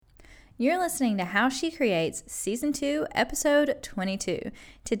You're listening to How She Creates Season 2, Episode 22.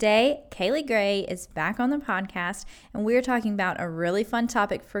 Today, Kaylee Gray is back on the podcast, and we're talking about a really fun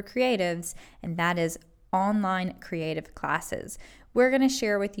topic for creatives, and that is online creative classes. We're going to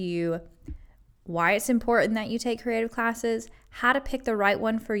share with you why it's important that you take creative classes, how to pick the right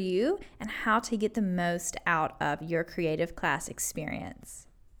one for you, and how to get the most out of your creative class experience.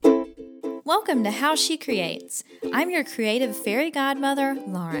 Welcome to How She Creates. I'm your creative fairy godmother,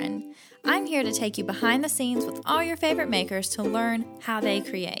 Lauren. I'm here to take you behind the scenes with all your favorite makers to learn how they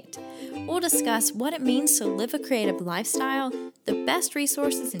create. We'll discuss what it means to live a creative lifestyle, the best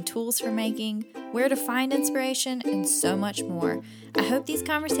resources and tools for making, where to find inspiration, and so much more. I hope these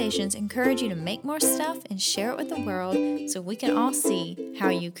conversations encourage you to make more stuff and share it with the world so we can all see how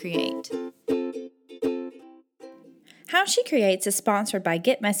you create. How She Creates is sponsored by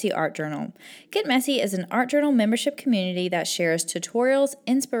Get Messy Art Journal. Get Messy is an art journal membership community that shares tutorials,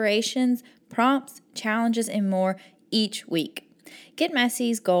 inspirations, prompts, challenges, and more each week. Get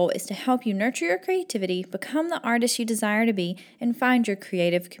Messy's goal is to help you nurture your creativity, become the artist you desire to be, and find your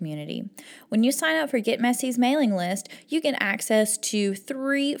creative community. When you sign up for Get Messy's mailing list, you get access to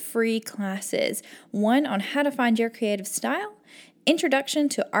 3 free classes. One on how to find your creative style, Introduction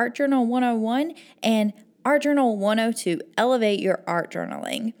to Art Journal 101, and Art Journal 102, Elevate Your Art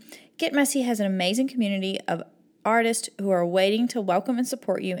Journaling. Get Messy has an amazing community of artists who are waiting to welcome and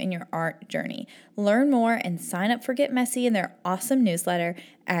support you in your art journey. Learn more and sign up for Get Messy in their awesome newsletter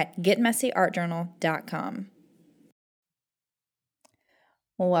at getmessyartjournal.com.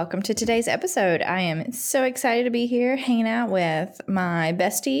 Welcome to today's episode. I am so excited to be here hanging out with my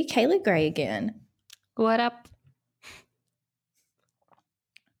bestie, Kaylee Gray again. What up?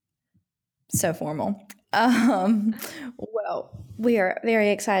 So formal. Well, we are very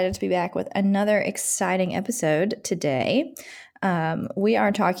excited to be back with another exciting episode today. We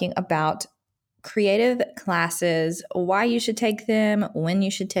are talking about creative classes, why you should take them, when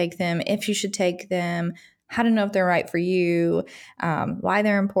you should take them, if you should take them, how to know if they're right for you, why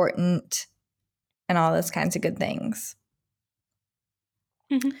they're important, and all those kinds of good things.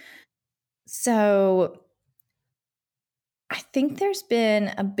 Mm-hmm. So I think there's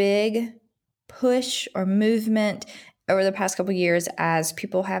been a big push or movement over the past couple of years as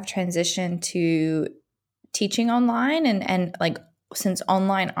people have transitioned to teaching online and like since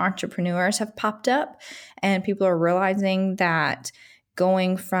online entrepreneurs have popped up and people are realizing that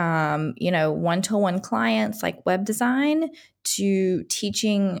going from, one-to-one clients like web design to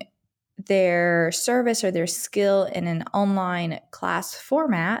teaching their service or their skill in an online class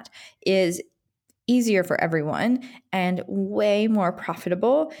format is easier for everyone and way more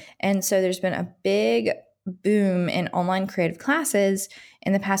profitable. And so there's been a big boom in online creative classes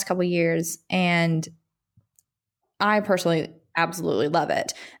in the past couple of years. And I personally absolutely love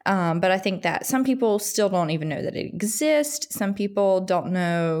it. But I think that some people still don't even know that it exists. Some people don't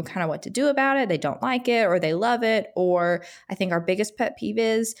know kind of what to do about it. They don't like it or they love it. Or I think our biggest pet peeve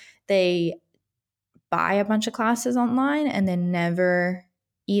is they buy a bunch of classes online and then never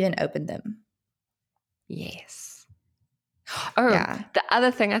even open them. Yes. Oh, yeah. The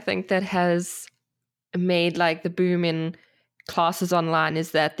other thing I think that has made like the boom in classes online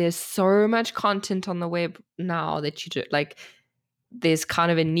is that there's so much content on the web now that you do like there's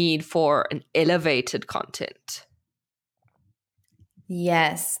kind of a need for an elevated content.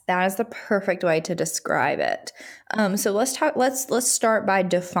 Yes, that is the perfect way to describe it. So let's start by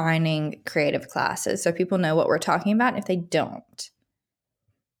defining creative classes so people know what we're talking about if they don't.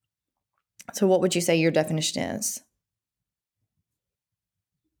 So what would you say your definition is?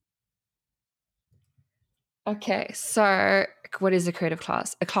 Okay, so what is a creative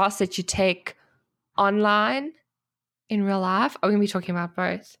class? A class that you take online in real life? Are we going to be talking about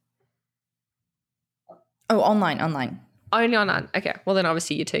both? Oh, online. Only online. Okay, well then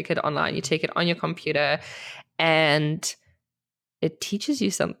obviously you take it online. You take it on your computer and it teaches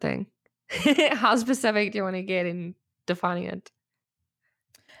you something. How specific do you want to get in defining it?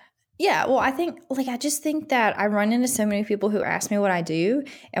 Yeah, well, I just think that I run into so many people who ask me what I do.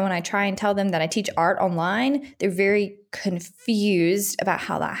 And when I try and tell them that I teach art online, they're very confused about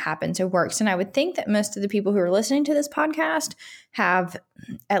how that happens or works. And I would think that most of the people who are listening to this podcast have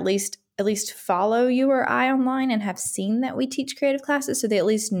at least follow you or I online and have seen that we teach creative classes. So they at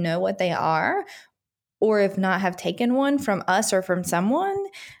least know what they are, or if not, have taken one from us or from someone.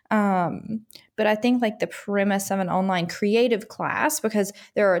 But I think like the premise of an online creative class, because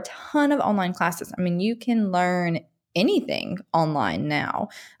there are a ton of online classes. I mean, you can learn anything online now.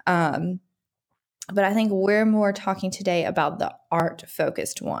 But I think we're more talking today about the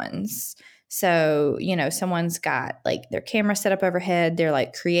art-focused ones. So, someone's got like their camera set up overhead, they're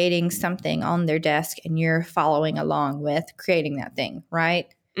like creating something on their desk, and you're following along with creating that thing,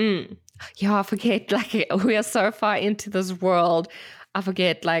 right? Mm. Yeah, I forget, like, we are so far into this world. I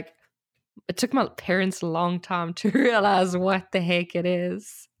forget, like, it took my parents a long time to realize what the heck it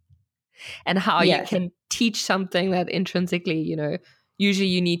is and how you Yes. can teach something that intrinsically, usually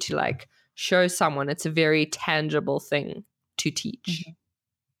you need to like show someone. It's a very tangible thing to teach. Mhm.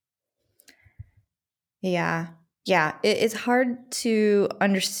 Yeah. Yeah. It's hard to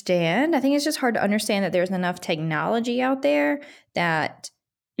understand. I think it's just hard to understand that there's enough technology out there that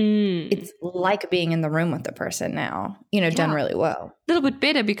Mm. it's like being in the room with the person now, done Yeah. really well. A little bit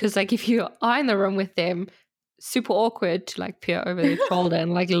better because like if you are in the room with them, super awkward to like peer over their shoulder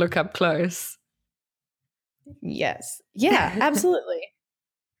and like look up close. Yes. Yeah, absolutely.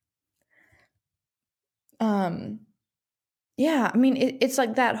 Um, yeah, I mean, it's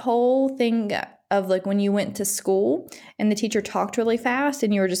like that whole thing of like when you went to school and the teacher talked really fast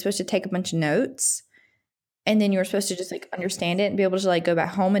and you were just supposed to take a bunch of notes, and then you were supposed to just like understand it and be able to like go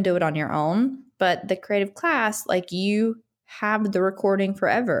back home and do it on your own. But the creative class, like you have the recording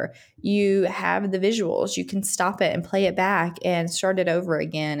forever. You have the visuals. You can stop it and play it back and start it over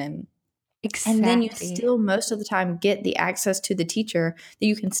again, and then you Exactly. still most of the time get the access to the teacher that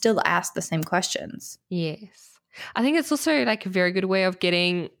you can still ask the same questions. Yes. I think it's also like a very good way of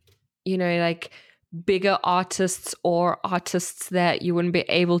getting, like bigger artists or artists that you wouldn't be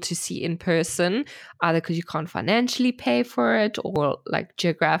able to see in person, either because you can't financially pay for it or like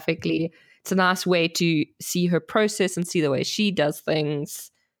geographically. It's a nice way to see her process and see the way she does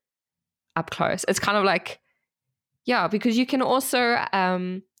things up close. It's kind of like, yeah, because you can also,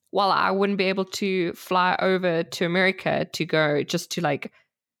 while I wouldn't be able to fly over to America to go just to like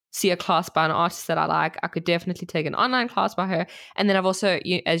see a class by an artist that I like, I could definitely take an online class by her. And then I've also,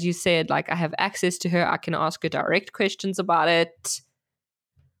 as you said, like I have access to her. I can ask her direct questions about it,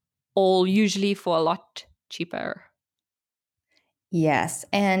 all usually for a lot cheaper. Yes.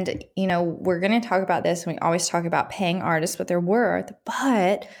 And, we're going to talk about this. And we always talk about paying artists what they're worth.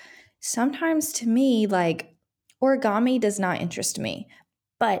 But sometimes to me, like origami does not interest me.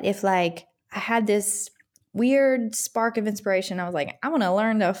 But if like I had this weird spark of inspiration, I was like, I want to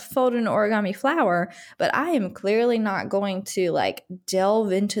learn to fold an origami flower, but I am clearly not going to like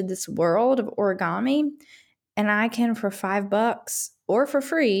delve into this world of origami. And I can, for $5 or for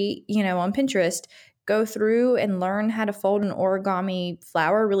free, on Pinterest, go through and learn how to fold an origami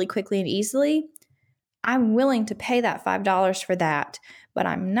flower really quickly and easily. I'm willing to pay that $5 for that, but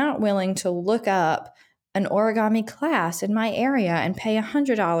I'm not willing to look up an origami class in my area and pay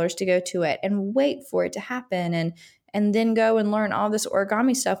 $100 to go to it and wait for it to happen, and then go and learn all this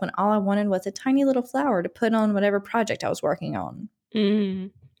origami stuff when all I wanted was a tiny little flower to put on whatever project I was working on.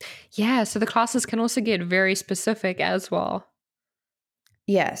 Mm. Yeah, so the classes can also get very specific as well.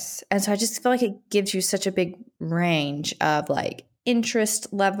 Yes. And so I just feel like it gives you such a big range of like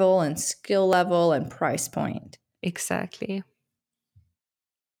interest level and skill level and price point. Exactly.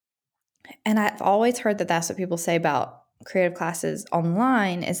 And I've always heard that that's what people say about creative classes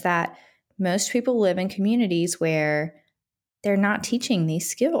online, is that most people live in communities where they're not teaching these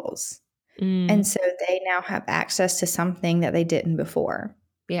skills. And Mm. so they now have access to something that they didn't before.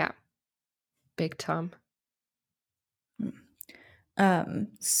 Yeah, big time.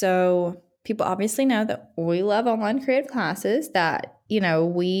 So people obviously know that we love online creative classes, that,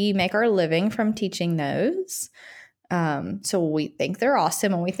 we make our living from teaching those. So we think they're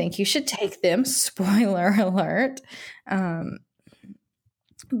awesome and we think you should take them. Spoiler alert.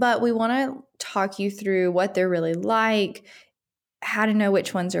 But we want to talk you through what they're really like, how to know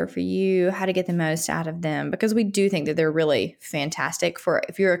which ones are for you, how to get the most out of them, because we do think that they're really fantastic. For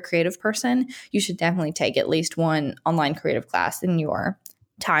if you're a creative person, you should definitely take at least one online creative class in your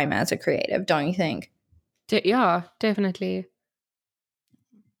time as a creative, don't you think? Yeah, definitely.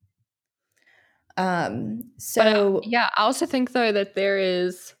 But So yeah, I also think though that there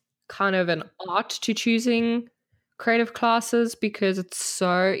is kind of an art to choosing creative classes because it's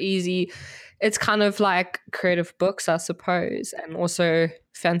so easy. It's kind of like creative books, I suppose, and also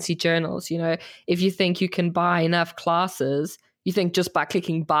fancy journals. If you think you can buy enough classes, you think just by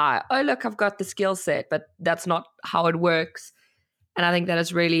clicking buy, oh, look, I've got the skill set, but that's not how it works. And I think that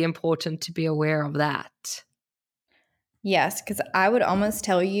is really important to be aware of that. yes, because I would almost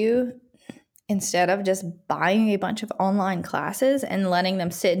tell you, instead of just buying a bunch of online classes and letting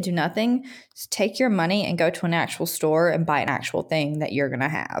them sit and do nothing, just take your money and go to an actual store and buy an actual thing that you're going to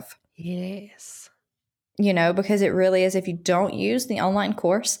have. Yes. Because it really is, if you don't use the online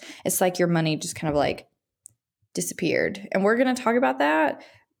course, it's like your money just kind of like disappeared. And we're going to talk about that.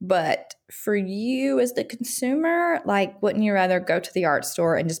 But for you as the consumer, like, wouldn't you rather go to the art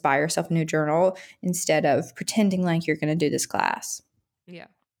store and just buy yourself a new journal instead of pretending like you're going to do this class? Yeah.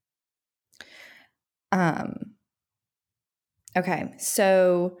 Okay,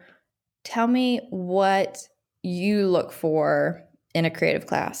 so tell me what you look for in a creative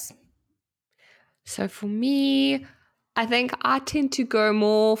class. So for me, I think I tend to go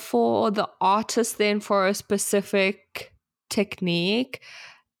more for the artist than for a specific technique.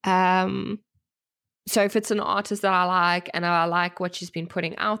 So if it's an artist that I like and I like what she's been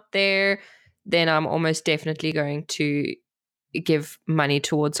putting out there, then I'm almost definitely going to give money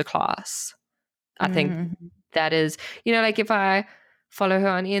towards a class. I think that is, like if I follow her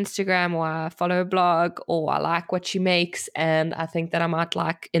on Instagram or I follow her blog or I like what she makes and I think that I might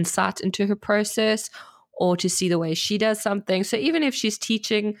like insight into her process or to see the way she does something. So even if she's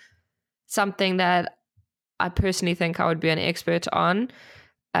teaching something that I personally think I would be an expert on,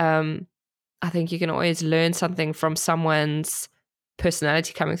 I think you can always learn something from someone's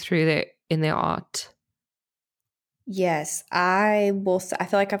personality coming through in their art. Yes, I will. I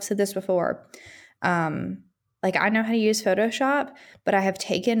feel like I've said this before. Like, I know how to use Photoshop, but I have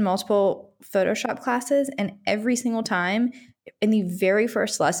taken multiple Photoshop classes, and every single time in the very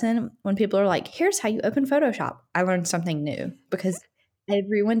first lesson, when people are like, here's how you open Photoshop, I learned something new because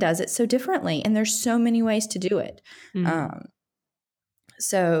everyone does it so differently, and there's so many ways to do it.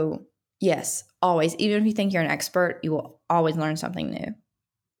 So yes, always, even if you think you're an expert, you will always learn something new.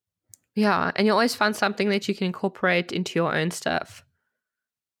 Yeah, and you always find something that you can incorporate into your own stuff.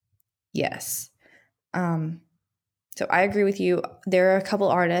 Yes. So I agree with you. There are a couple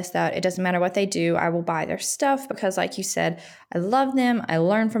artists that it doesn't matter what they do, I will buy their stuff because, like you said, I love them. I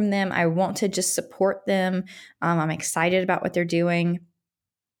learn from them. I want to just support them. I'm excited about what they're doing.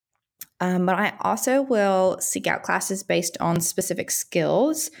 But I also will seek out classes based on specific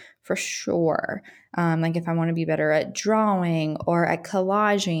skills for sure. Like if I want to be better at drawing or at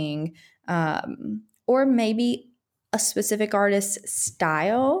collaging, or maybe a specific artist's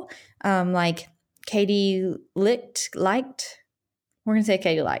style, like Katie liked. We're going to say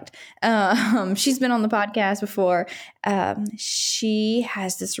Katie liked. She's been on the podcast before. She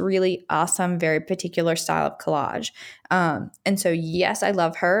has this really awesome, very particular style of collage. And so, yes, I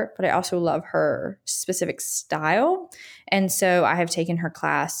love her, but I also love her specific style. And so I have taken her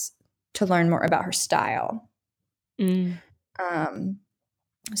class to learn more about her style.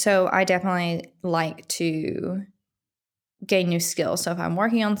 So I definitely like to gain new skills. So if I'm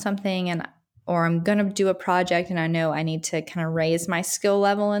working on something or I'm going to do a project and I know I need to kind of raise my skill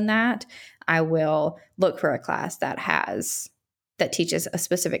level in that, I will look for a class that teaches a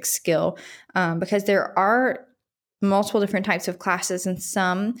specific skill, because there are multiple different types of classes, and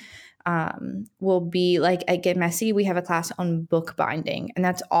some will be like at Get Messy, we have a class on book binding, and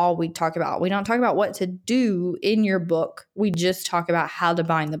that's all we talk about. We don't talk about what to do in your book. We just talk about how to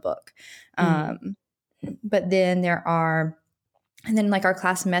bind the book. But then and then like our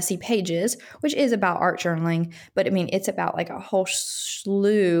class Messy Pages, which is about art journaling, but I mean, it's about like a whole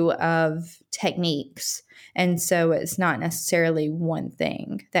slew of techniques. And so it's not necessarily one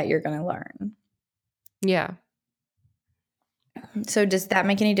thing that you're going to learn. Yeah. So does that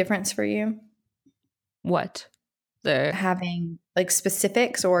make any difference for you? What? Having like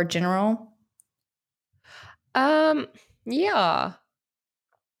specifics or general? Yeah.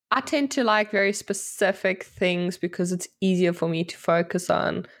 I tend to like very specific things because it's easier for me to focus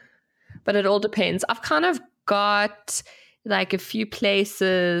on. But it all depends. I've kind of got like a few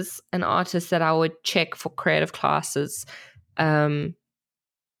places and artists that I would check for creative classes. And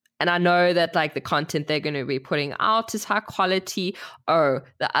I know that like the content they're going to be putting out is high quality. Oh,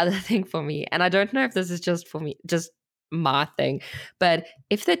 the other thing for me, and I don't know if this is just for me, just my thing, but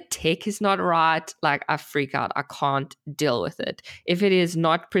if the tech is not right, like I freak out. I can't deal with it. If it is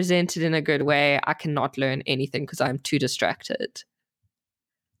not presented in a good way, I cannot learn anything because I'm too distracted.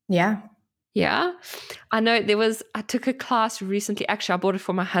 Yeah. Yeah. I know I took a class recently. Actually, I bought it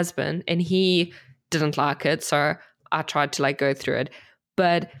for my husband and he didn't like it. So I tried to like go through it.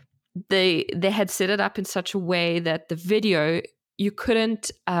 But they had set it up in such a way that the video, you couldn't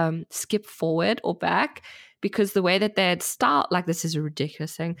skip forward or back because the way that they had styled, like this is a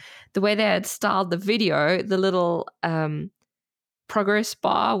ridiculous thing, the way they had styled the video, the little progress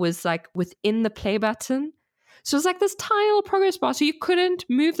bar was like within the play button. So it was like this tiny little progress bar. So you couldn't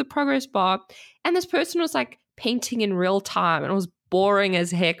move the progress bar. And this person was like painting in real time. And it was boring as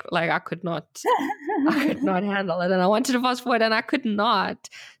heck. Like I could not handle it. And I wanted to fast forward and I could not.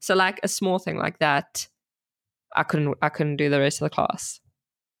 So like a small thing like that, I couldn't do the rest of the class.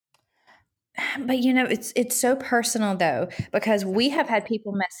 But it's so personal though, because we have had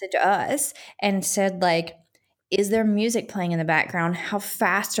people message us and said like, is there music playing in the background? How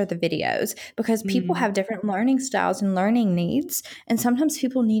fast are the videos? Because people Mm. have different learning styles and learning needs. And sometimes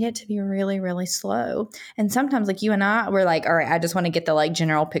people need it to be really, really slow. And sometimes, like you and I, we're like, all right, I just want to get the like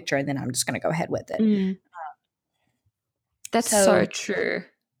general picture and then I'm just going to go ahead with it. Mm. That's so So true.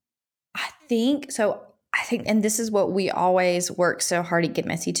 I think, and this is what we always work so hard at Get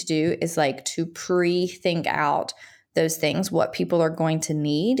Messy to do is like to pre-think out those things, what people are going to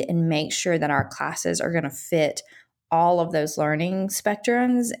need, and make sure that our classes are going to fit all of those learning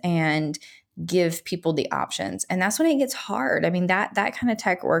spectrums and give people the options. And that's when it gets hard. I mean, that kind of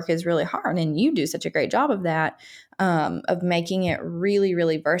tech work is really hard, and you do such a great job of that, of making it really,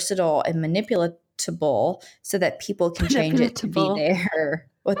 really versatile and manipulatable so that people can change it to be Manipulatable. their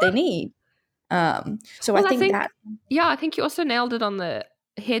what they need. So I Well, I think think, that yeah, I think you also nailed it on the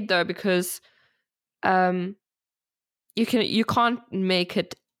head though, because um, you can't make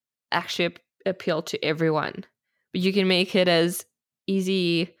it actually appeal to everyone, but you can make it as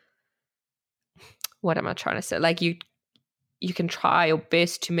easy. What am I trying to say? Like you can try your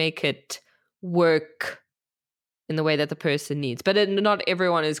best to make it work in the way that the person needs, but not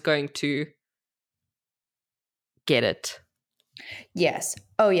everyone is going to get it. yes.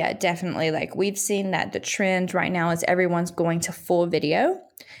 Oh yeah, definitely. Like we've seen that the trend right now is everyone's going to full video.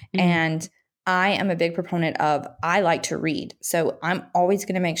 Mm. And I am a big proponent of I like to read. So I'm always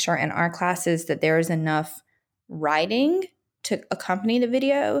going to make sure in our classes that there is enough writing to accompany the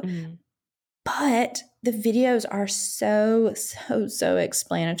video. Mm. But the videos are so, so, so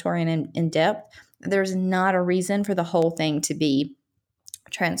explanatory and in depth. There's not a reason for the whole thing to be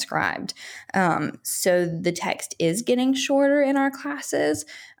transcribed. So the text is getting shorter in our classes.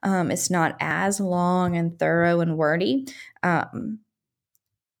 It's not as long and thorough and wordy.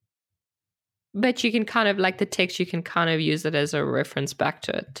 But you can kind of like the text, you can kind of use it as a reference back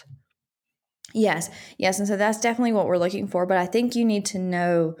to it. Yes, yes. And so that's definitely what we're looking for. But I think you need to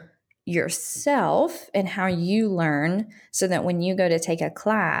know yourself and how you learn so that when you go to take a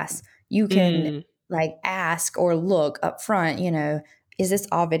class, you can Mm. like ask or look up front, is this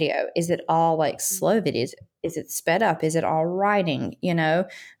all video? Is it all like slow videos? Is it sped up? Is it all writing?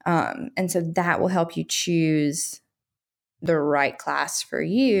 And so that will help you choose the right class for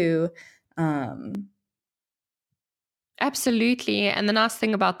you. Um, Absolutely. And the nice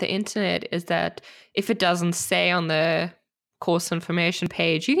thing about the internet is that if it doesn't say on the course information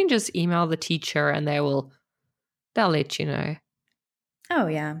page, you can just email the teacher and they'll let you know. oh,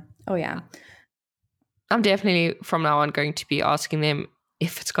 yeah. Oh, yeah. I'm definitely from now on going to be asking them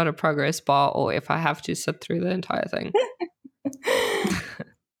if it's got a progress bar or if I have to sit through the entire thing.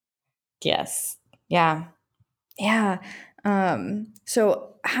 Yes. Yeah. Yeah.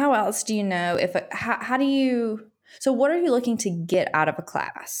 So how else do you know if how do you so what are you looking to get out of a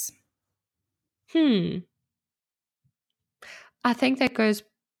class? Hmm. I think that goes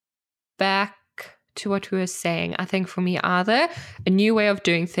back to what we were saying. I think for me, either a new way of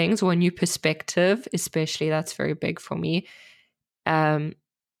doing things or a new perspective, especially that's very big for me. And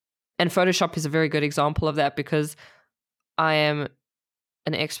Photoshop is a very good example of that because I am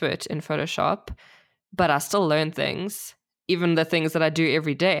an expert in Photoshop, but I still learn things. Even the things that I do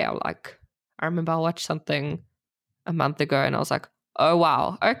every day, I remember I watched something a month ago and I was like, oh,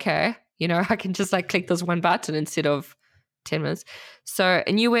 wow, okay. I can just like click this one button instead of 10 minutes. So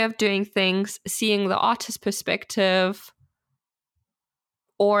a new way of doing things, seeing the artist perspective,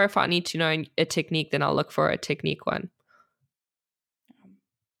 or if I need to know a technique, then I'll look for a technique one.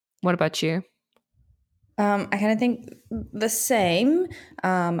 What about you? I kind of think the same.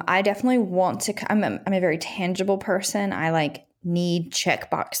 I definitely want to. I'm a very tangible person. I like need check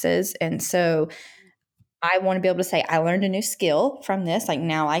boxes, and so I want to be able to say I learned a new skill from this. Like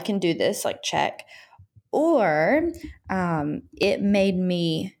now I can do this. Like check. Or it made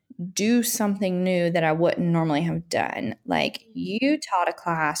me do something new that I wouldn't normally have done. Like you taught a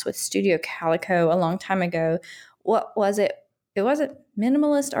class with Studio Calico a long time ago. What was it? It wasn't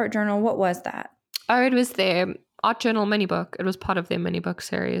Minimalist Art Journal. What was that? Oh, it was their art journal mini book. It was part of their mini book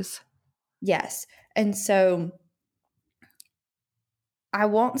series. Yes. And so I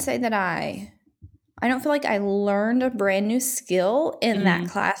won't say that I don't feel like I learned a brand new skill in that Mm.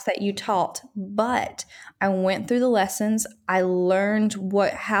 class that you taught, but I went through the lessons. I learned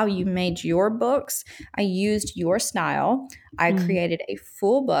how you made your books. I used your style. I Mm. created a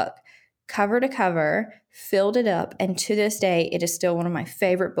full book, cover to cover, filled it up, and to this day it is still one of my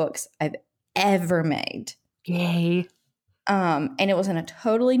favorite books I've ever made. Yay. And it was in a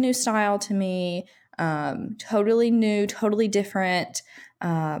totally new style to me, totally new, totally different.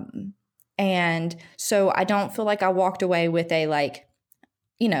 And so I don't feel like I walked away with a like,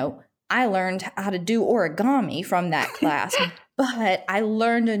 I learned how to do origami from that class, but I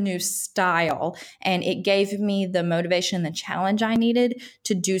learned a new style and it gave me the motivation, the challenge I needed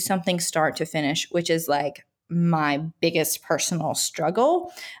to do something start to finish, which is like my biggest personal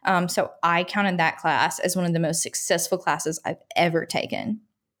struggle. So I counted that class as one of the most successful classes I've ever taken.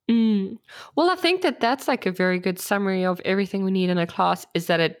 Well, I think that that's like a very good summary of everything we need in a class is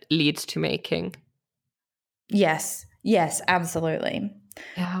that it leads to making. Yes, absolutely.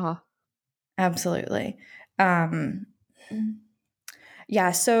 Yeah. Absolutely. Um,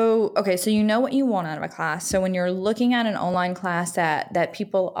 yeah. So, okay. So you know what you want out of a class. So when you're looking at an online class that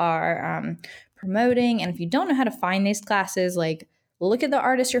people are promoting, and if you don't know how to find these classes, like look at the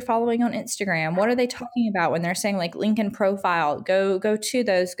artists you're following on Instagram. What are they talking about when they're saying like link in profile? Go to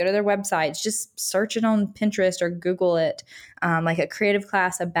those. Go to their websites. Just search it on Pinterest or Google it. Like a creative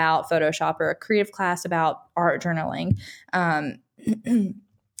class about Photoshop or a creative class about art journaling.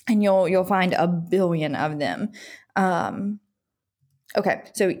 And you'll find a billion of them. Okay,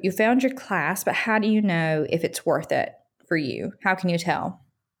 so you found your class, but how do you know if it's worth it for you? How can you tell?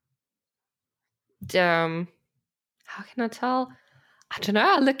 How can I tell? I don't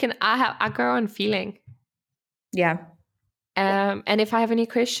know. I go on feeling. Yeah. And if I have any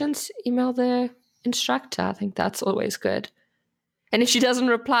questions, email the instructor. I think that's always good. And if she doesn't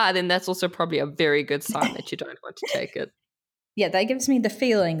reply, then that's also probably a very good sign that you don't want to take it. Yeah, that gives me the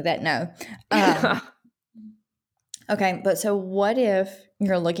feeling that no. Okay, but so what if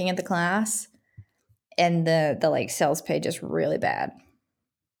you're looking at the class and the like sales page is really bad?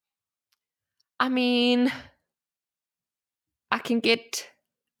 I mean, I can get.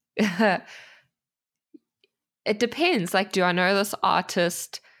 It depends. Like, do I know this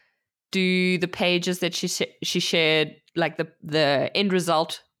artist? Do the pages that she shared, like the end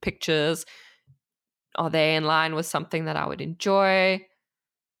result pictures, are they in line with something that I would enjoy?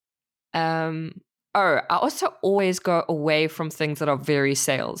 I also always go away from things that are very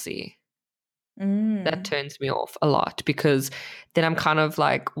salesy. That turns me off a lot because then I'm kind of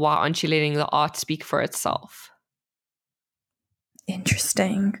like, why aren't you letting the art speak for itself?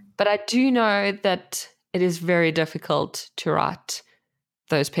 Interesting. But I do know that it is very difficult to write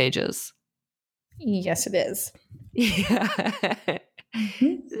those pages. Yes, it is. Yeah.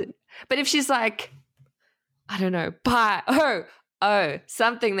 Mm-hmm. But if she's like, I don't know,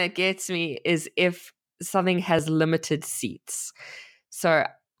 something that gets me is if something has limited seats. So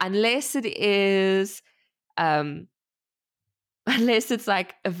unless it is, unless it's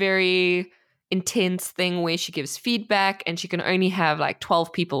like a very intense thing where she gives feedback and she can only have like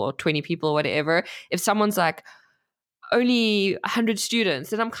 12 people or 20 people or whatever. If someone's like only 100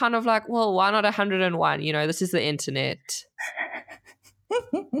 students, then I'm kind of like, well, why not 101? This is the internet.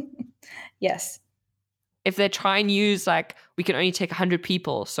 Yes. If they try and use like, we can only take 100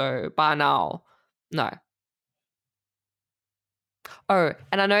 people, so by now, no. Oh,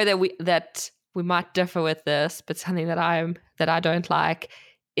 and I know that we might differ with this, but something that I don't like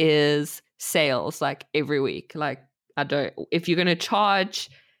is sales like every week. Like I don't if you're gonna charge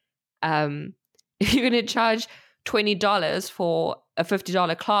if you're gonna charge $20 for a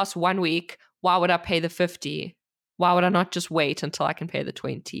 $50 class 1 week, why would I pay the 50? Why would I not just wait until I can pay the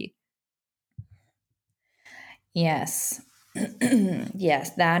 20? Yes.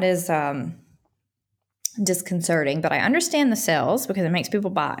 Yes, that is disconcerting, but I understand the sales because it makes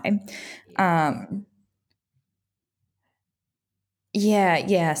people buy. Yeah,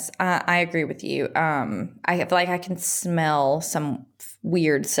 yes, I agree with you. I feel like I can smell some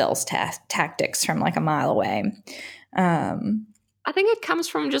weird sales tactics from like a mile away. I think it comes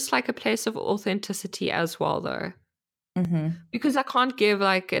from just like a place of authenticity as well, though. Because I can't give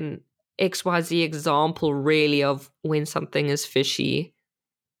like an XYZ example really of when something is fishy.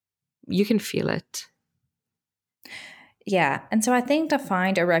 You can feel it. Yeah. And so I think to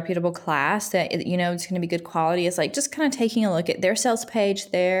find a reputable class that, it's going to be good quality is like just kind of taking a look at their sales page,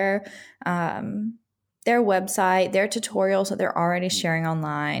 their website, their tutorials that they're already sharing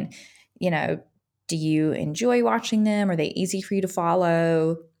online. Do you enjoy watching them? Are they easy for you to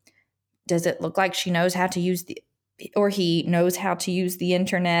follow? Does it look like she knows how to use or he knows how to use the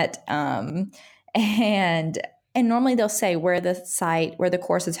internet? And normally they'll say where the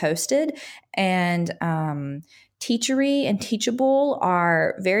course is hosted, and Teachery and Teachable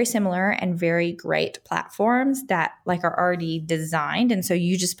are very similar and very great platforms that like are already designed, and so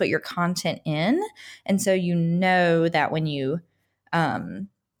you just put your content in, and so that when you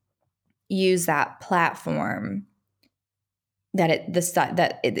use that platform, that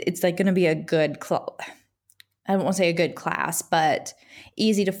it's like going to be a good I don't want to say a good class, but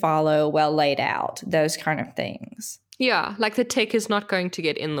easy to follow, well laid out, those kind of things. Yeah, like the tech is not going to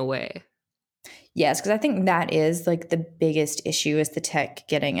get in the way. Yes, because I think that is like the biggest issue is the tech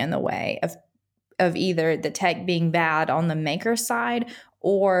getting in the way of either the tech being bad on the maker side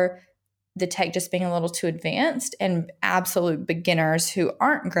or the tech just being a little too advanced and absolute beginners who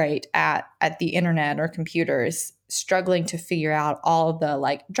aren't great at the internet or computers struggling to figure out all the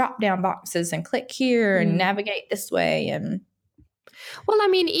like drop down boxes and click here and navigate this way. And well, I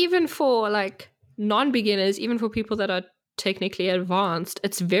mean, even for like non-beginners, even for people that are technically advanced,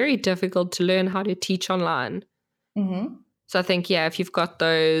 it's very difficult to learn how to teach online. So I think, yeah, if you've got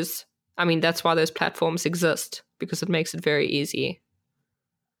those, I mean, that's why those platforms exist, because it makes it very easy.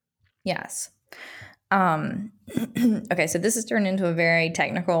 Yes. Okay, so this has turned into a very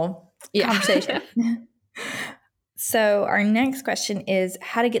technical conversation. So our next question is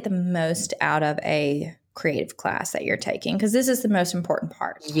how to get the most out of a creative class that you're taking, because this is the most important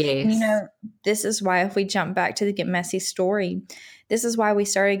part. Yes. And, you know, this is why if we jump back to the Get Messy story, this is why we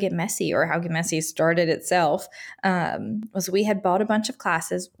started Get Messy, or how Get Messy started itself, was we had bought a bunch of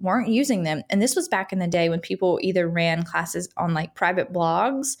classes, weren't using them. And this was back in the day when people either ran classes on like private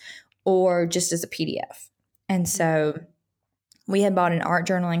blogs or just as a PDF. And so we had bought an art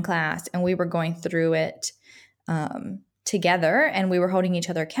journaling class and we were going through it together, and we were holding each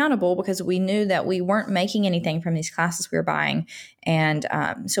other accountable because we knew that we weren't making anything from these classes we were buying. And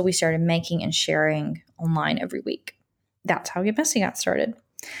so we started making and sharing online every week. That's how Get Messy got started.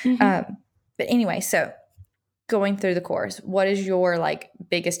 But anyway, so going through the course, what is your like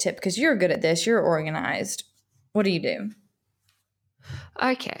biggest tip? Because you're good at this, you're organized. What do you do?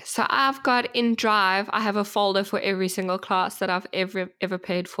 Okay, so I've got in Drive, I have a folder for every single class that I've ever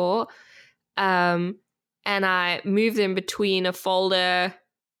paid for. And I move them between a folder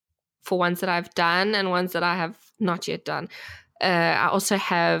for ones that I've done and ones that I have not yet done. I also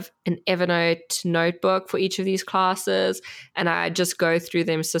have an Evernote notebook for each of these classes, and I just go through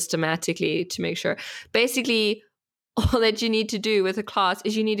them systematically to make sure. Basically, all that you need to do with a class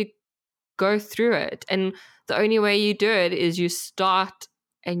is you need to go through it. And the only way you do it is you start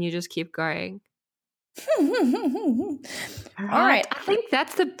and you just keep going. All right. I think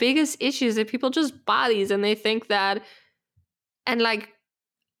that's the biggest issue is that people just buy these and they think that, and like,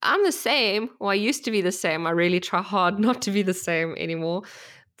 I'm the same, or I used to be the same. I really try hard not to be the same anymore.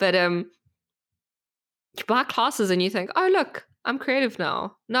 But you buy classes and you think, oh, look, I'm creative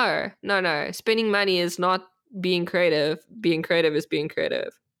now. No. Spending money is not being creative. Being creative is being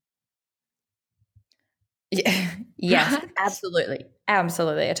creative. Yeah. Yes, absolutely.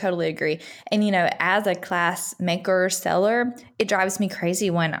 Absolutely. I totally agree. And, you know, as a class maker seller, it drives me crazy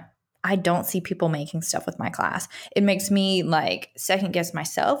when I don't see people making stuff with my class. It makes me like second guess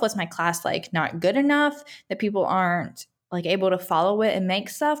myself. Was my class like not good enough that people aren't like able to follow it and make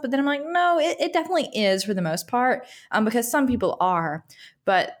stuff? But then I'm like, no, it definitely is for the most part, because some people are.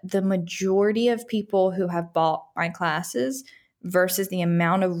 But the majority of people who have bought my classes versus the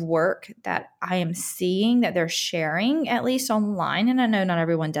amount of work that I am seeing that they're sharing, at least online, and I know not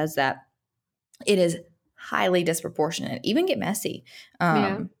everyone does that, it is highly disproportionate. Even Get Messy.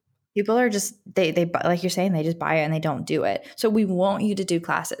 People are just they like you're saying, they just buy it and they don't do it. So we want you to do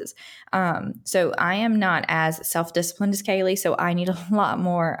classes. So I am not as self-disciplined as Kaylee, so I need a lot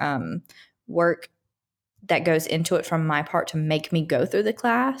more work that goes into it from my part to make me go through the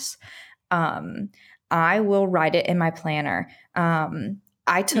class. I will write it in my planner.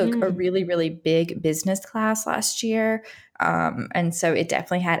 I took a really, really big business class last year. And so it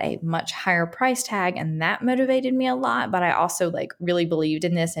definitely had a much higher price tag, and that motivated me a lot. But I also like really believed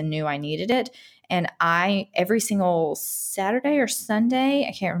in this and knew I needed it. And every single Saturday or Sunday,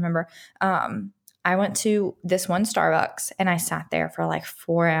 I can't remember, I went to this one Starbucks and I sat there for like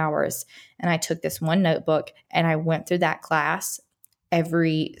 4 hours, and I took this one notebook and I went through that class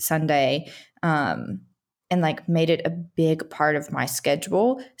every Sunday, and like made it a big part of my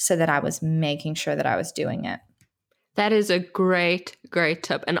schedule so that I was making sure that I was doing it. That is a great, great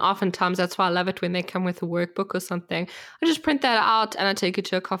tip. And oftentimes that's why I love it when they come with a workbook or something. I just print that out and I take it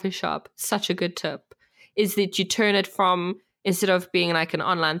to a coffee shop. Such a good tip is that you turn it from, instead of being like an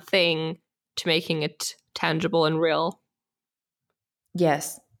online thing, to making it tangible and real.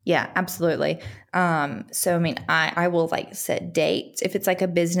 Yes. Yeah, absolutely. So I mean, I will like set dates. If it's like a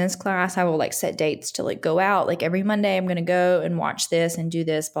business class, I will like set dates to like go out. Like every Monday, I'm going to go and watch this and do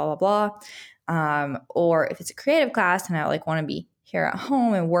this, blah, blah, blah. Or if it's a creative class and I like want to be here at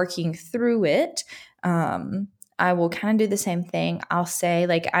home and working through it, I will kind of do the same thing. I'll say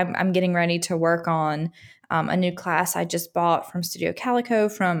like I'm getting ready to work on a new class I just bought from Studio Calico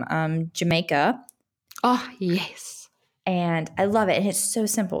from Jamaica. Oh, yes. And I love it. And it's so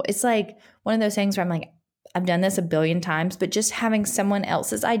simple. It's like one of those things where I'm like, I've done this a billion times, but just having someone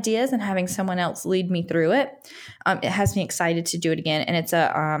else's ideas and having someone else lead me through it, it has me excited to do it again. And it's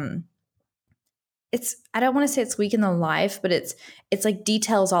I don't want to say it's week in the life, but it's like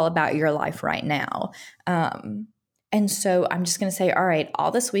details all about your life right now. And so I'm just going to say, all right, all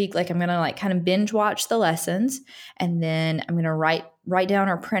this week, like I'm going to like kind of binge watch the lessons, and then I'm going to write down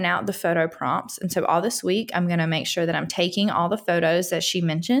or print out the photo prompts. And so all this week, I'm going to make sure that I'm taking all the photos that she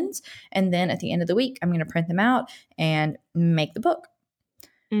mentions. And then at the end of the week, I'm going to print them out and make the book.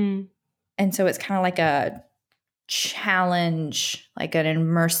 Mm. And so it's kind of like a challenge, like an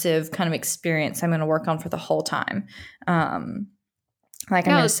immersive kind of experience I'm going to work on for the whole time. Like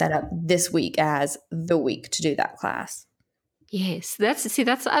I'm going to set up this week as the week to do that class. Yes, that's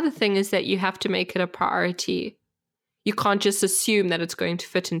the other thing, is that you have to make it a priority. You can't just assume that it's going to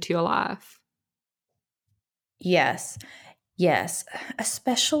fit into your life. Yes.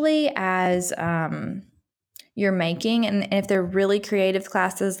 Especially as you're making, and if they're really creative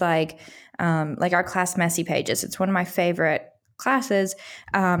classes like our class Messy Pages. It's one of my favorite classes,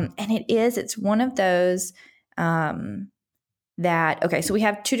 and it's one of those okay, so we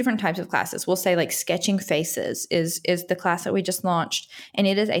have two different types of classes. We'll say like sketching faces is the class that we just launched, and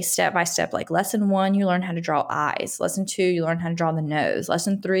it is a step-by-step, like lesson 1, you learn how to draw eyes. Lesson 2, you learn how to draw the nose.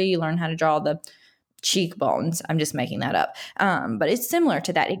 Lesson 3, you learn how to draw the cheekbones. I'm just making that up. But it's similar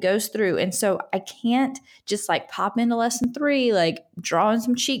to that. It goes through. And so I can't just like pop into lesson 3, like drawing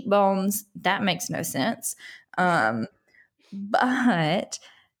some cheekbones. That makes no sense. But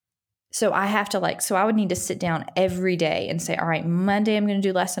so I have to so I would need to sit down every day and say, all right, Monday, I'm going to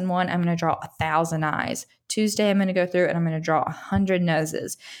do lesson 1. I'm going to draw 1,000 eyes. Tuesday, I'm going to go through and I'm going to draw 100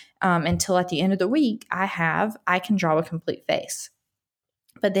 noses. Until at the end of the week, I can draw a complete face.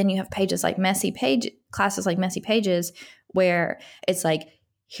 But then you have classes like Messy Pages, where it's like,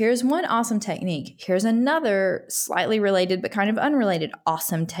 here's one awesome technique. Here's another slightly related but kind of unrelated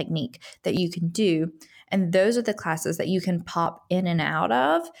awesome technique that you can do. And those are the classes that you can pop in and out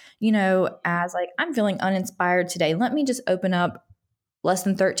of, as like, I'm feeling uninspired today. Let me just open up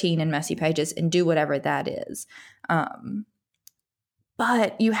lesson 13 in Messy Pages and do whatever that is.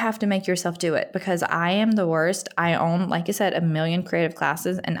 But you have to make yourself do it, because I am the worst. I own, like I said, a million creative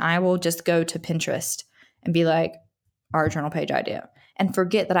classes, and I will just go to Pinterest and be like, art journal page idea, and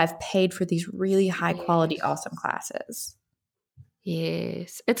forget that I've paid for these really high quality, awesome classes.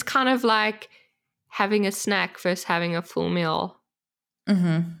 Yes. It's kind of like having a snack versus having a full meal.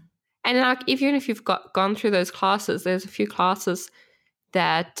 Mm-hmm. And like, even if you've gone through those classes, there's a few classes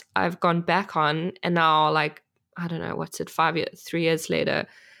that I've gone back on, and now, like, I don't know, 3 years later,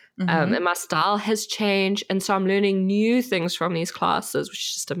 Mm-hmm. and my style has changed, and so I'm learning new things from these classes, which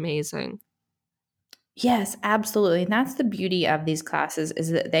is just amazing. Yes, absolutely. And that's the beauty of these classes,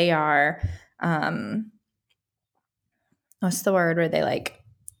 is that they are, what's the word where they like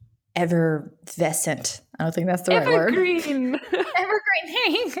effervescent? I don't think that's the right word. Evergreen. Evergreen.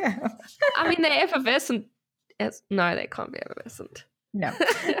 I mean, they're effervescent. No, they can't be effervescent. No.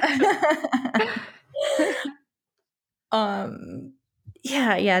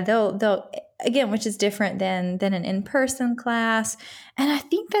 Yeah, they'll again, which is different than an in-person class. And I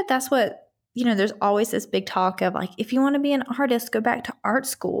think that's what, there's always this big talk of like, if you want to be an artist, go back to art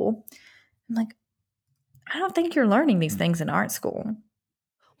school. I'm like, I don't think you're learning these things in art school.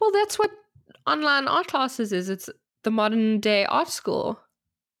 Well, that's what online art classes is. It's the modern day art school.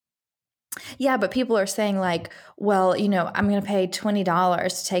 Yeah, but people are saying like, well, I'm going to pay $20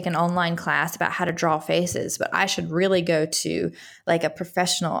 to take an online class about how to draw faces, but I should really go to like a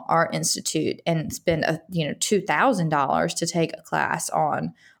professional art institute and spend $2,000 to take a class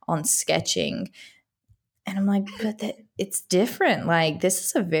on sketching. And I'm like, but it's different. Like, this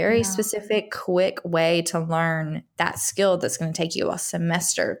is a very specific, quick way to learn that skill that's going to take you a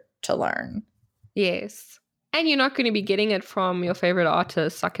semester to learn. Yes. And you're not going to be getting it from your favorite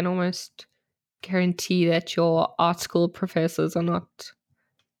artists. I can almost guarantee that your art school professors are not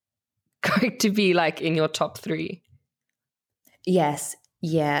going to be like in your top 3. Yes.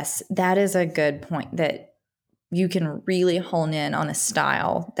 That is a good point, that you can really hone in on a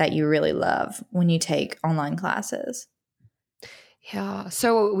style that you really love when you take online classes. Yeah.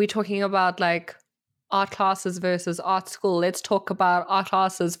 So we're talking about like art classes versus art school. Let's talk about art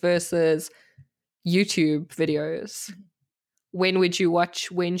classes versus YouTube videos. When would you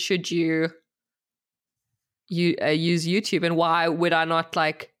watch? When should you use YouTube? And why would I not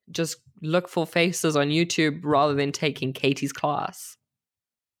like just look for faces on YouTube rather than taking Katie's class?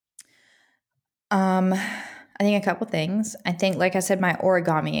 I I think a couple things. I think, like I said, my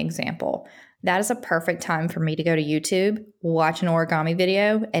origami example, that is a perfect time for me to go to YouTube, watch an origami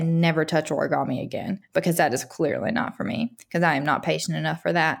video, and never touch origami again, because that is clearly not for me, because I am not patient enough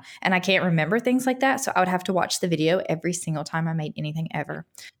for that. And I can't remember things like that. So I would have to watch the video every single time I made anything ever.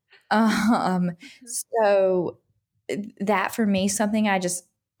 Um, so that for me, something I just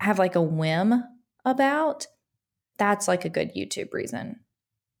have like a whim about, that's like a good YouTube reason.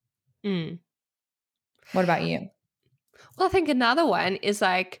 Mm. What about you? Well, I think another one is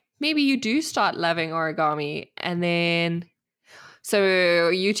like maybe you do start loving origami, and then so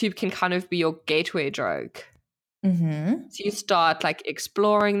YouTube can kind of be your gateway drug. Mm-hmm. So you start like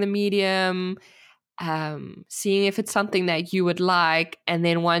exploring the medium, seeing if it's something that you would like. And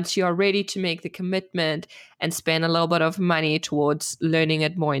then once you're ready to make the commitment and spend a little bit of money towards learning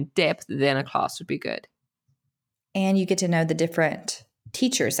it more in depth, then a class would be good. And you get to know the different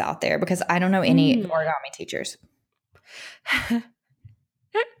teachers out there, because I don't know any origami teachers.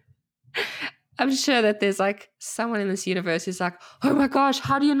 I'm sure that there's like someone in this universe who's like, oh my gosh,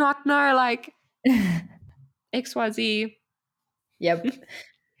 how do you not know like XYZ? Yep.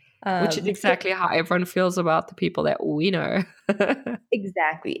 Which is exactly how everyone feels about the people that we know.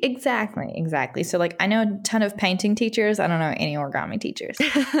 Exactly. So like I know a ton of painting teachers. I don't know any origami teachers.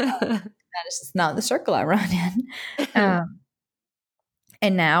 That is just not the circle I run in.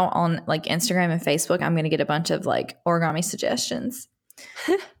 And now on like Instagram and Facebook, I'm going to get a bunch of like origami suggestions.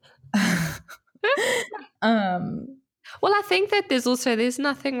 Well, I think that there's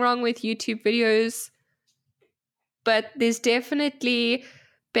nothing wrong with YouTube videos, but there's definitely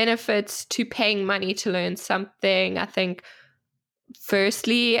benefits to paying money to learn something. I think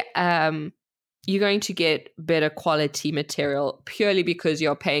firstly, you're going to get better quality material purely because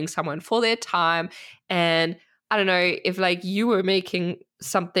you're paying someone for their time. And I don't know, if like you were making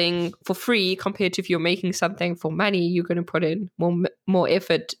something for free compared to if you're making something for money, you're going to put in more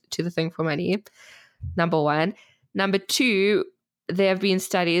effort to the thing for money. Number one. Number two, there have been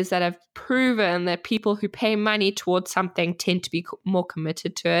studies that have proven that people who pay money towards something tend to be more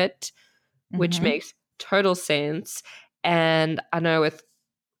committed to it, which makes total sense. And I know with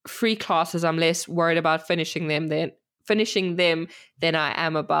free classes, I'm less worried about finishing them than I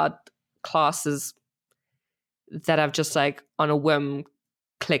am about classes that I've just like on a whim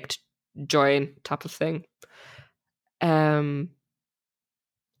clicked join type of thing. And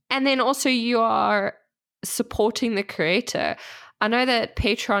then also you are supporting the creator. I know that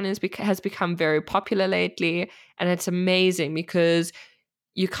Patreon has become very popular lately, and it's amazing because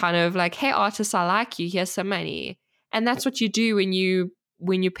you kind of like, hey, artists, I like you, here's some money. And that's what you do when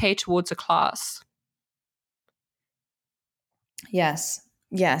you pay towards a class. Yes,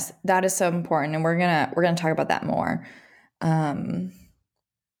 that is so important, and we're gonna talk about that more.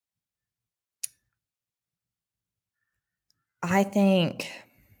 I think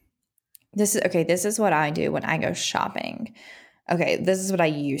this is what I do when I go shopping. Okay, this is what I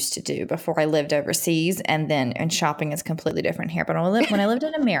used to do before I lived overseas, and shopping is completely different here. But when I lived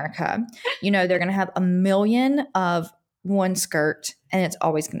in America, they're going to have a million of one skirt, and it's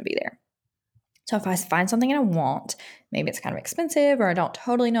always going to be there. So if I find something and I want, maybe it's kind of expensive, or I don't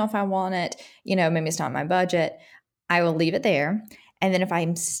totally know if I want it, maybe it's not my budget, I will leave it there. And then if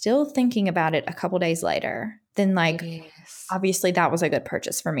I'm still thinking about it a couple days later, then obviously that was a good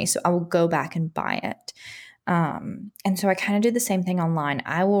purchase for me. So I will go back and buy it. And so I kind of do the same thing online.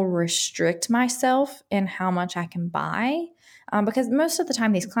 I will restrict myself in how much I can buy, because most of the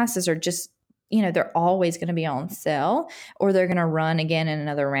time these classes are just, they're always going to be on sale, or they're going to run again in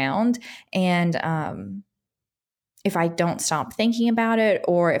another round. And if I don't stop thinking about it,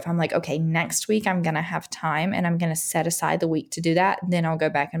 or if I'm like, okay, next week I'm going to have time and I'm going to set aside the week to do that, then I'll go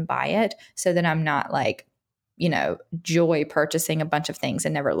back and buy it, so that I'm not like, joy purchasing a bunch of things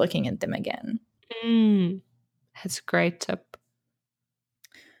and never looking at them again. That's a great tip.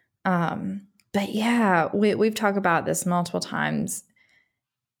 But yeah, we've talked about this multiple times.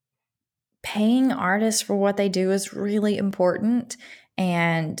 Paying artists for what they do is really important,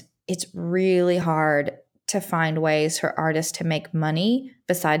 and it's really hard to find ways for artists to make money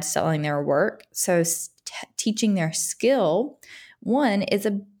besides selling their work. So teaching their skill, one, is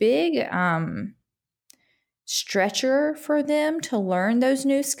a big stretcher for them to learn those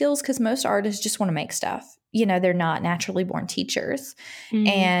new skills, because most artists just want to make stuff. They're not naturally born teachers.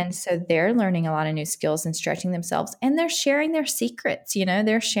 And so they're learning a lot of new skills and stretching themselves, and they're sharing their secrets.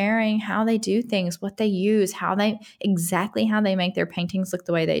 They're sharing how they do things, what they use, how they make their paintings look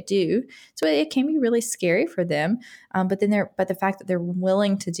the way they do. So it can be really scary for them. But the fact that they're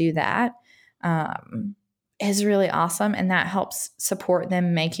willing to do that is really awesome, and that helps support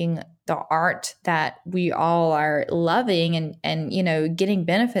them making the art that we all are loving and getting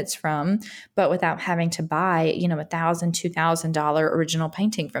benefits from, but without having to buy $1,000-$2,000 original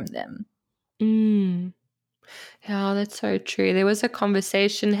painting from them. Mm. Yeah, that's so true. There was a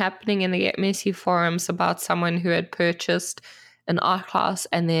conversation happening in the Get Messy forums about someone who had purchased an art class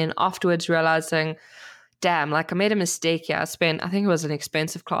and then afterwards realizing, damn, like I made a mistake here. I think it was an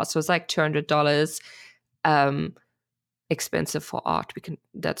expensive class. It was like $200. Expensive for art.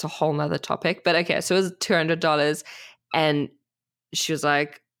 That's a whole nother topic. But okay, so it was $200. And she was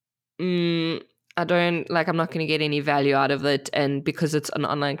like, I don't like, I'm not going to get any value out of it. And because it's an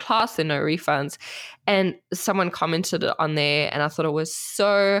online class, there are no refunds. And someone commented it on there and I thought it was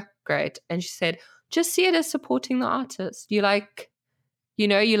so great. And she said, just see it as supporting the artist. You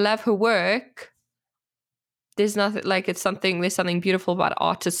you love her work. There's nothing like there's something beautiful about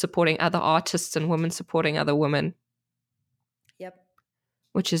artists supporting other artists and women supporting other women. Yep.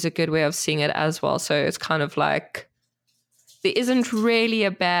 Which is a good way of seeing it as well. So it's kind of like, there isn't really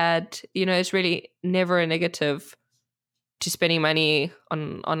a bad, it's really never a negative to spending money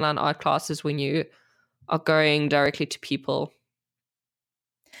on online art classes when you are going directly to people.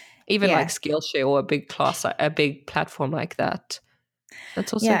 Even like Skillshare or a big class, a big platform like that.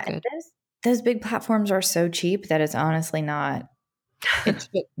 That's also good. Those big platforms are so cheap that it's honestly not. It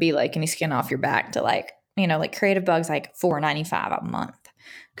should be like any skin off your back to like Creative Bug's like $4.95 a month.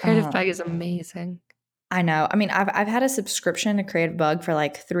 Creative Bug is amazing. I know. I mean, I've had a subscription to Creative Bug for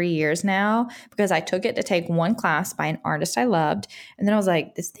like 3 years now because I took it to take one class by an artist I loved. And then I was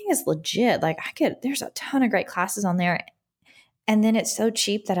like, this thing is legit. Like there's a ton of great classes on there. And then it's so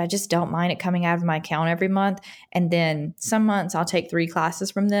cheap that I just don't mind it coming out of my account every month. And then some months I'll take 3 classes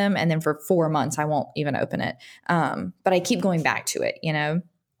from them. And then for 4 months, I won't even open it. But I keep going back to it, And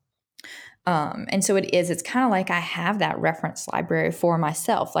so it's kind of like I have that reference library for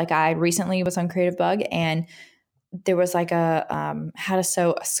myself. Like I recently was on Creative Bug and there was like a how to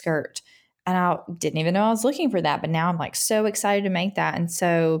sew a skirt. And I didn't even know I was looking for that. But now I'm like so excited to make that. And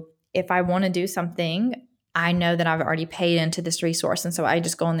so if I want to do something, I know that I've already paid into this resource. And so I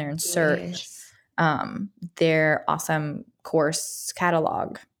just go in there and search their awesome course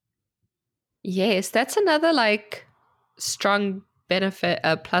catalog. Yes, that's another like strong benefit,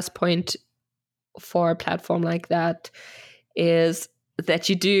 a plus point for a platform like that is that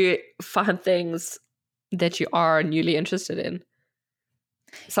you do find things that you are newly interested in.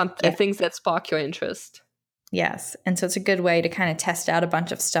 Things that spark your interest. Yes. And so it's a good way to kind of test out a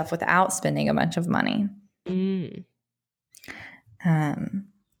bunch of stuff without spending a bunch of money. But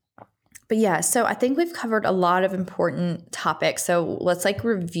yeah, so I think we've covered a lot of important topics. So let's like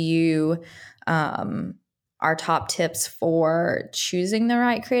review our top tips for choosing the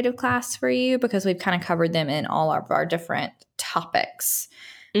right creative class for you because we've kind of covered them in all of our different topics.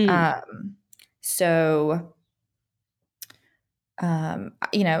 Always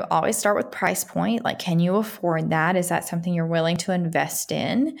start with price point. Like, can you afford that? Is that something you're willing to invest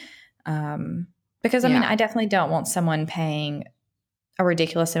in? Because I definitely don't want someone paying a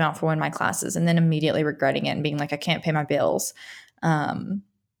ridiculous amount for one of my classes and then immediately regretting it and being like, I can't pay my bills. So,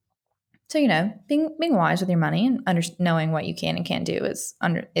 being wise with your money and knowing what you can and can't do is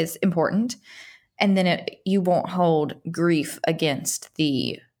important. And then you won't hold grief against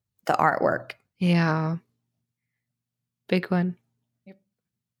the artwork. Yeah. Big one. Yep.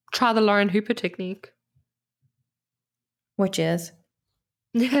 Try the Lauren Hooper technique. Which is?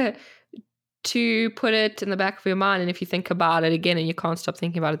 To put it in the back of your mind, and if you think about it again and you can't stop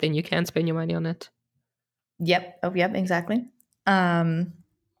thinking about it, then you can spend your money on it. Yep. Oh, yep, exactly.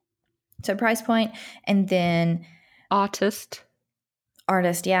 So price point, and then artist.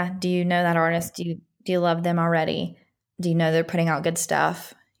 Yeah. Do you know that artist? Do you love them already? Do you know they're putting out good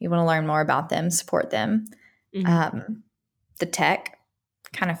stuff? You want to learn more about them, support them. Mm-hmm. The tech,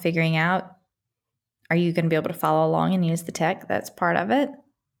 kind of figuring out, are you going to be able to follow along and use the tech? That's part of it.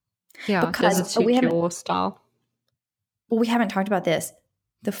 Yeah, because does it suit your style? Well, we haven't talked about this.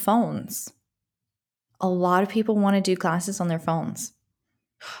 The phones. A lot of people want to do classes on their phones.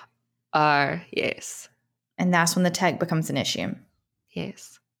 Yes. And that's when the tech becomes an issue.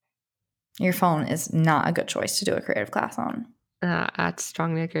 Yes. Your phone is not a good choice to do a creative class on. I'd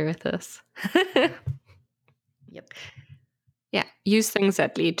strongly agree with this. Yep. Yeah, use things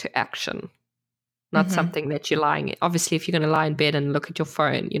that lead to action. Not something that you're lying in. Obviously, if you're going to lie in bed and look at your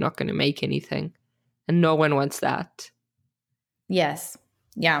phone, you're not going to make anything. And no one wants that. Yes.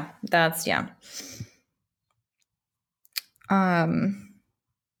 Yeah. That's, yeah.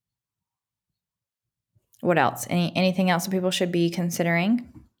 What else? Anything else that people should be considering?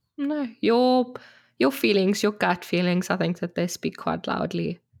 No. Your your feelings, your gut feelings, I think that they speak quite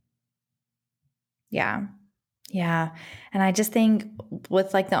loudly. Yeah. Yeah. And I just think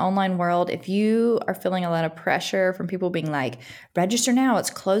with like the online world, if you are feeling a lot of pressure from people being like, register now, it's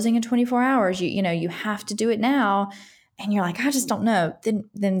closing in 24 hours, you have to do it now. And you're like, I just don't know,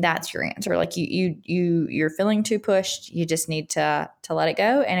 then that's your answer. Like you're feeling too pushed. You just need to let it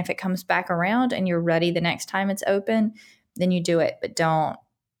go. And if it comes back around and you're ready the next time it's open, then you do it. But don't.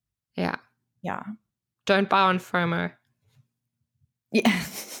 Yeah. Yeah. Don't buy on FOMO. Yeah.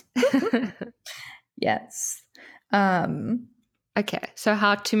 Yes. Okay. So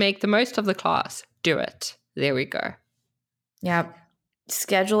how to make the most of the class? Do it. There we go. Yeah.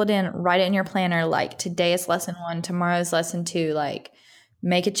 Schedule it in, write it in your planner. Like today is lesson 1, tomorrow's lesson 2. Like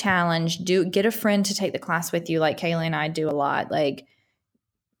make a challenge. Get a friend to take the class with you. Like Kaylee and I do a lot. Like,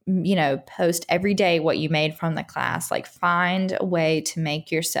 post every day what you made from the class. Like find a way to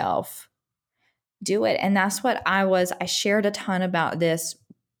make yourself do it. And that's what I shared a ton about this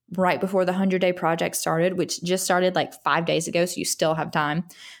right before the 100-day project started, which just started like 5 days ago. So you still have time.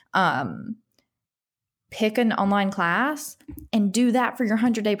 Pick an online class and do that for your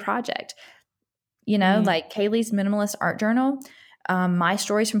 100-day project. Like Kaylee's minimalist art journal, my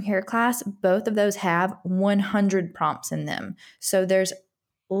stories from hair class, both of those have 100 prompts in them. So there's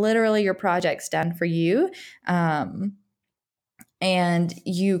literally your project's done for you. And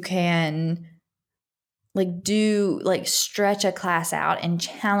you can stretch a class out and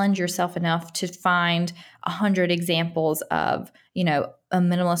challenge yourself enough to find 100 examples of, a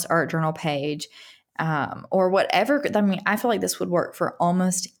minimalist art journal page, or whatever. I mean, I feel like this would work for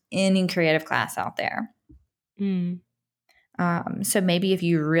almost any creative class out there. So maybe if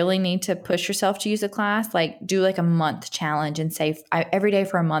you really need to push yourself to use a class, like do like a month challenge and say, every day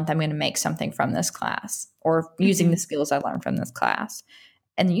for a month, I'm going to make something from this class or using the skills I learned from this class.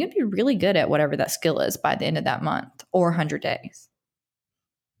 And you'd be really good at whatever that skill is by the end of that month or 100 days.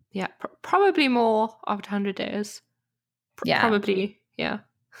 Yeah, probably more after 100 days. Yeah. Probably, yeah.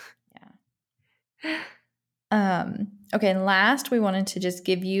 Okay, and last, we wanted to just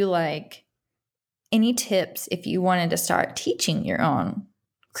give you like any tips if you wanted to start teaching your own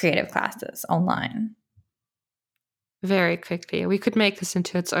creative classes online. Very quickly. We could make this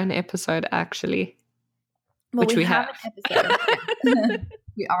into its own episode, actually. Well, which we have an episode.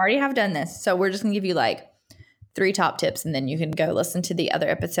 We already have done this. So we're just going to give you like 3 top tips, and then you can go listen to the other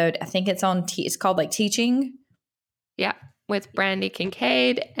episode. I think it's on, it's called like Teaching. Yeah, with Brandy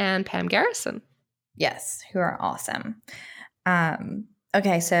Kincaid and Pam Garrison. Yes, who are awesome.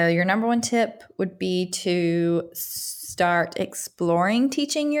 Okay, so your number 1 tip would be to start exploring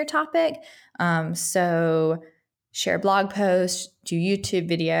teaching your topic. So share blog posts, do YouTube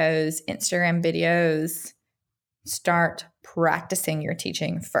videos, Instagram videos. Start practicing your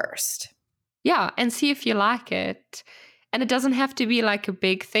teaching first. Yeah, and see if you like it. And it doesn't have to be like a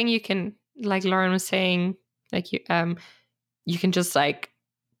big thing. You can, like Lauren was saying, like you can just like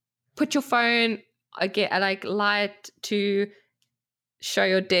put your phone, get like light to show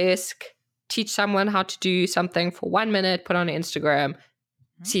your desk, teach someone how to do something for 1 minute, put on Instagram,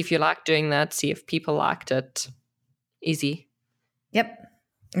 see if you like doing that, see if people liked it. Easy. Yep.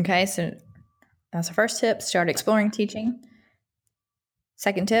 Okay, so that's the first tip. Start exploring teaching.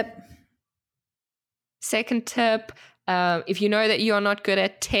 Second tip, if you know that you're not good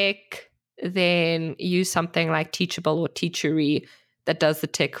at tech, then use something like Teachable or Teachery that does the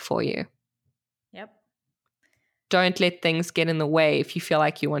tech for you. Yep. Don't let things get in the way. If you feel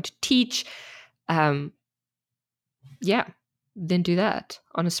like you want to teach, then do that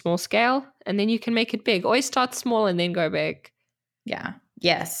on a small scale, and then you can make it big. Always start small and then go big. Yeah.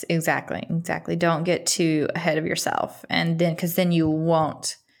 Yes, exactly. Don't get too ahead of yourself, and then because then you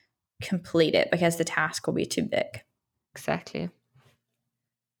won't complete it because the task will be too big. Exactly.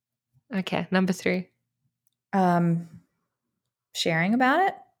 Okay, number 3. Sharing about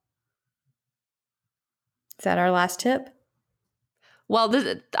it. Is that our last tip? Well,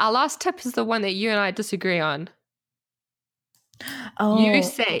 our last tip is the one that you and I disagree on. Oh, you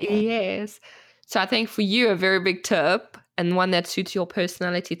say yes. So I think for you, a very big tip, and one that suits your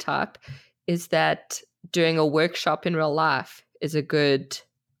personality type, is that doing a workshop in real life is a good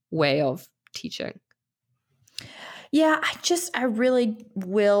way of teaching. Yeah, I really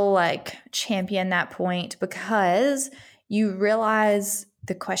will like champion that point because you realize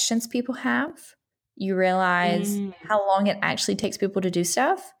the questions people have. You realize how long it actually takes people to do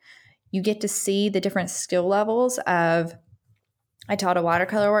stuff. You get to see the different skill levels of. I taught a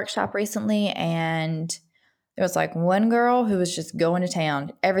watercolor workshop recently, and There was like one girl who was just going to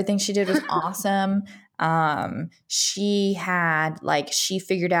town. Everything she did was awesome. She had like, she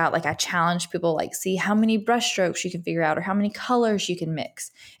figured out, like, I challenged people, like, see how many brush strokes you can figure out or how many colors you can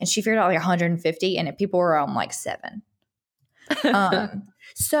mix. And she figured out like 150, and people were on like 7.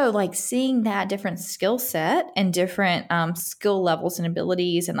 So like seeing that different skill set and different skill levels and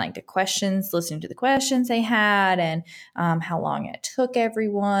abilities, and like the questions, listening to the questions they had, and how long it took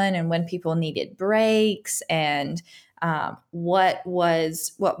everyone, and when people needed breaks, and what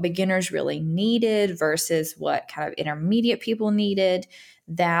beginners really needed versus what kind of intermediate people needed.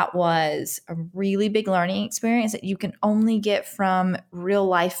 That was a really big learning experience that you can only get from real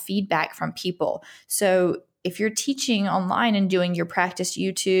life feedback from people. So if you're teaching online and doing your practice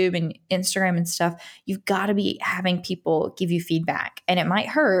YouTube and Instagram and stuff, you've got to be having people give you feedback. And it might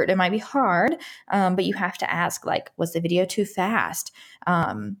hurt, it might be hard, but you have to ask, like, was the video too fast?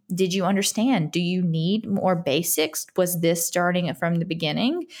 Did you understand? Do you need more basics? Was this starting from the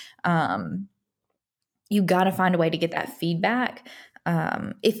beginning? You got to find a way to get that feedback.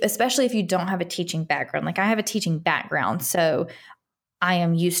 Especially if you don't have a teaching background. Like, I have a teaching background, so I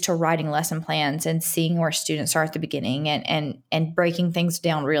am used to writing lesson plans and seeing where students are at the beginning, and breaking things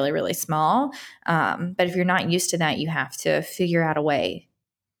down really, really small. But if you're not used to that, you have to figure out a way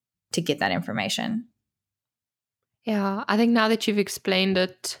to get that information. Yeah, I think now that you've explained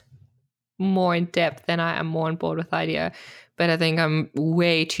it more in depth, then I am more on board with the idea. But I think I'm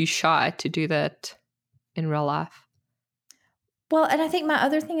way too shy to do that in real life. Well, and I think my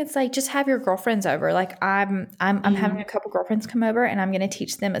other thing is, like, just have your girlfriends over. Like, I'm having a couple girlfriends come over, and I'm going to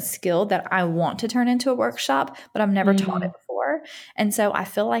teach them a skill that I want to turn into a workshop, but I've never taught it before. And so I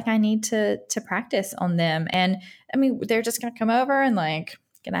feel like I need to practice on them. And I mean, they're just going to come over and, like,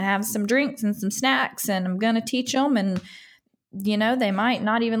 going to have some drinks and some snacks, and I'm going to teach them. And, you know, they might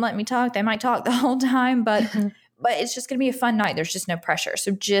not even let me talk. They might talk the whole time, but it's just going to be a fun night. There's just no pressure.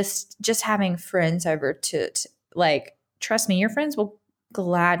 So just having friends over to like, trust me, your friends will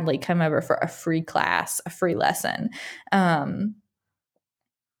gladly come over for a free class, a free lesson. Yeah,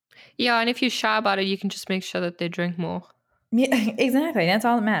 and if you're shy about it, you can just make sure that they drink more. Yeah, exactly. That's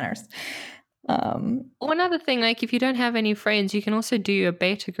all that matters. One other thing, like, if you don't have any friends, you can also do a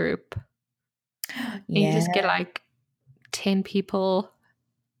beta group. Yeah. And you just get like 10 people,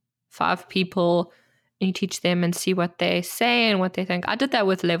 5 people, and you teach them and see what they say and what they think. I did that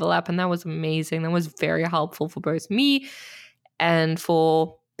with Level Up, and that was amazing. That was very helpful for both me and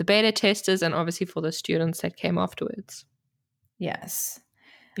for the beta testers, and obviously for the students that came afterwards. Yes.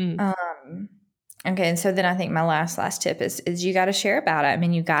 Okay, and so then I think my last tip is you got to share about it. I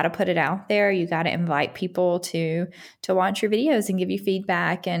mean, you got to put it out there. You got to invite people to watch your videos and give you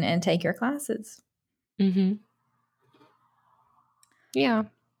feedback and take your classes. Mm-hmm. Yeah.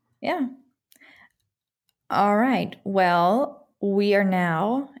 Yeah. All right. Well, we are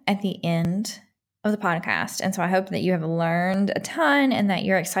now at the end of the podcast. And so I hope that you have learned a ton and that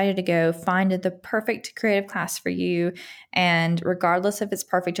you're excited to go find the perfect creative class for you. And regardless if it's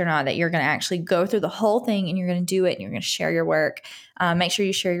perfect or not, that you're going to actually go through the whole thing and you're going to do it and you're going to share your work. Make sure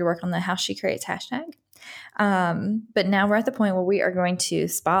you share your work on the How She Creates hashtag. But now we're at the point where we are going to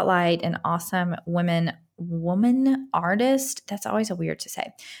spotlight an awesome woman artist. That's always a weird to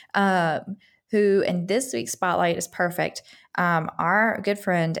say. Who in this week's spotlight is perfect. Our good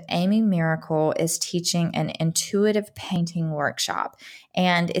friend Amy Miracle is teaching an intuitive painting workshop,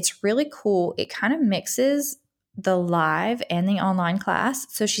 and it's really cool. It kind of mixes the live and the online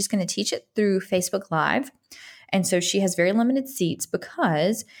class. So she's going to teach it through Facebook Live. And so she has very limited seats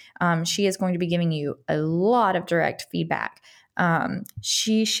because she is going to be giving you a lot of direct feedback.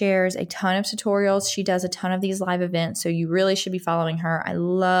 She shares a ton of tutorials. She does a ton of these live events. So you really should be following her. I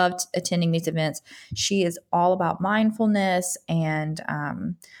loved attending these events. She is all about mindfulness and,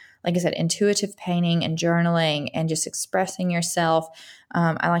 like I said, intuitive painting and journaling and just expressing yourself.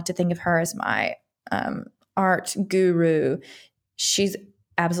 I like to think of her as my art guru. She's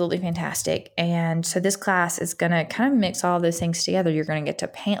absolutely fantastic. And so this class is going to kind of mix all those things together. You're going to get to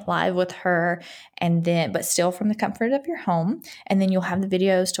paint live with her, and then, but still from the comfort of your home. And then you'll have the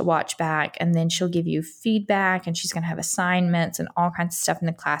videos to watch back, and then she'll give you feedback, and she's going to have assignments and all kinds of stuff in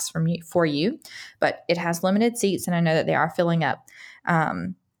the class for you. But it has limited seats, and I know that they are filling up.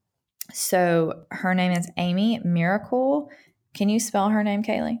 So her name is Amy Miracle. Can you spell her name,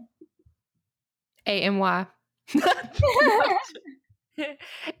 Kaylee? AMY.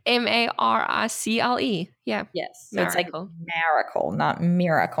 MARICLE. Yeah. Yes. So it's like Miracle, not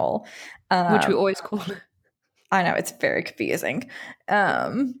miracle. which we always call it. I know, it's very confusing.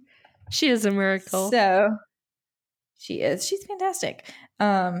 She is a miracle. So she is. She's fantastic.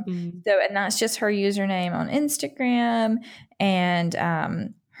 Mm. And that's just her username on Instagram. And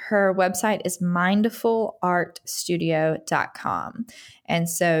her website is mindfulartstudio.com. And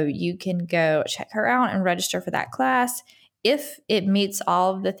so you can go check her out and register for that class if it meets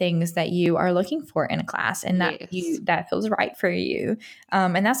all of the things that you are looking for in a class and that feels right for you.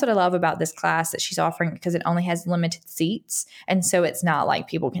 And that's what I love about this class that she's offering, because it only has limited seats. And so it's not like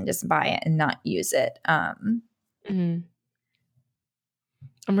people can just buy it and not use it. I'm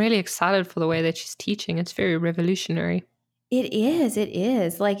really excited for the way that she's teaching. It's very revolutionary. It is.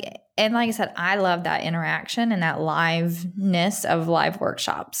 And like I said, I love that interaction and that liveness of live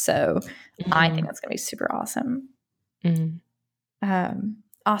workshops. So I think that's going to be super awesome.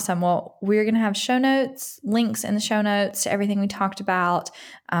 Awesome. Well, we're going to have show notes, links in the show notes to everything we talked about.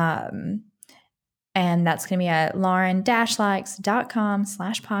 And that's going to be at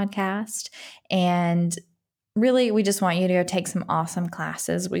lauren-likes.com/podcast. And really, we just want you to go take some awesome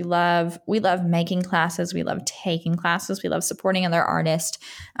classes. We love making classes. We love taking classes. We love supporting other artists.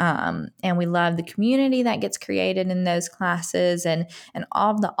 And we love the community that gets created in those classes and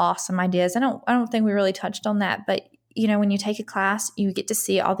all of the awesome ideas. I don't think we really touched on that, but when you take a class, you get to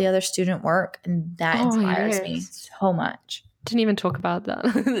see all the other student work, and that inspires me so much. Didn't even talk about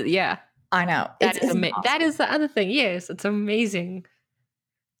that. Yeah. I know. That is the other thing. Yes, it's amazing.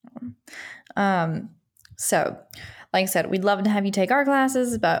 So, like I said, we'd love to have you take our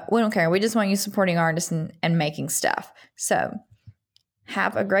classes, but we don't care. We just want you supporting artists and making stuff. So,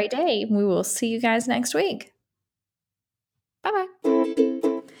 have a great day. We will see you guys next week. Bye-bye.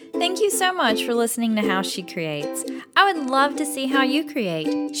 Thank you so much for listening to How She Creates. I would love to see how you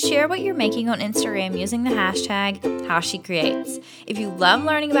create. Share what you're making on Instagram using the hashtag HowSheCreates. If you love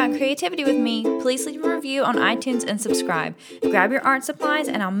learning about creativity with me, please leave a review on iTunes and subscribe. Grab your art supplies,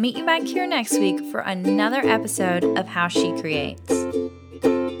 and I'll meet you back here next week for another episode of How She Creates.